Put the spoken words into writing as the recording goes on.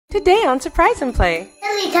Today on Surprise and Play,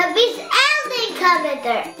 Teletubbies Advent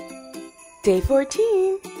Calendar. Day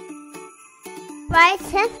 14.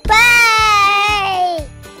 Surprise and Play.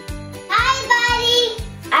 Hi, buddy.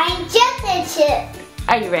 I'm Jet.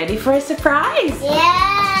 Are you ready for a surprise?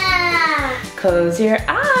 Yeah. Close your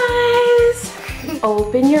eyes.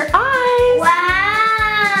 Open your eyes.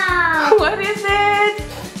 Wow. What is it?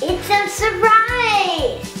 It's a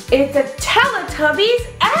surprise. It's a Teletubbies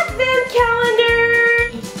Advent Calendar.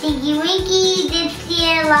 It's Tinky Winky, Dipsy,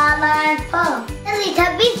 and Lala and Po.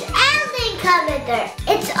 Teletubbies Advent Calendar.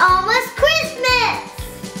 It's almost Christmas.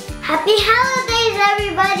 Happy holidays,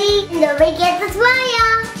 everybody. And don't forget to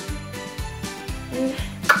smile.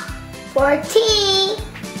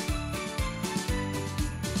 14.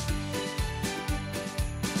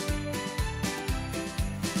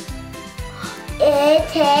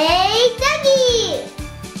 It's Hey Dougie.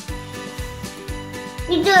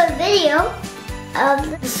 We do a video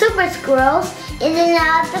of the super squirrels in and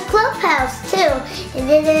out of the clubhouse too. And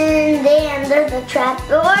then they enter the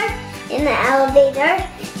trapdoor, in the elevator,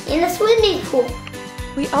 in the swimming pool.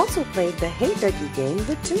 We also played the Hey Dougie game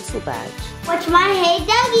with Tinsel Badge. Watch my Hey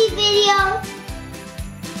Dougie video.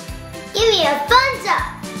 Give me a thumbs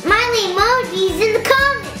up. Smiley emojis in the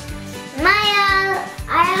comments. Smile.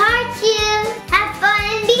 I heart you. Have fun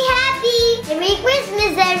and be happy. Merry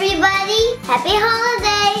Christmas, everybody. Happy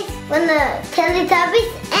holidays from the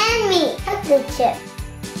Teletubbies and me, the chip.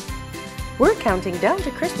 We're counting down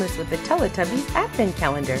to Christmas with the Teletubbies Advent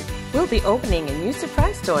Calendar. We'll be opening a new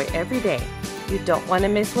surprise toy every day. You don't want to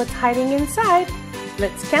miss what's hiding inside.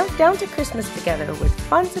 Let's count down to Christmas together with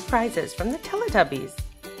fun surprises from the Teletubbies.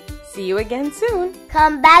 See you again soon.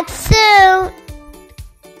 Come back soon.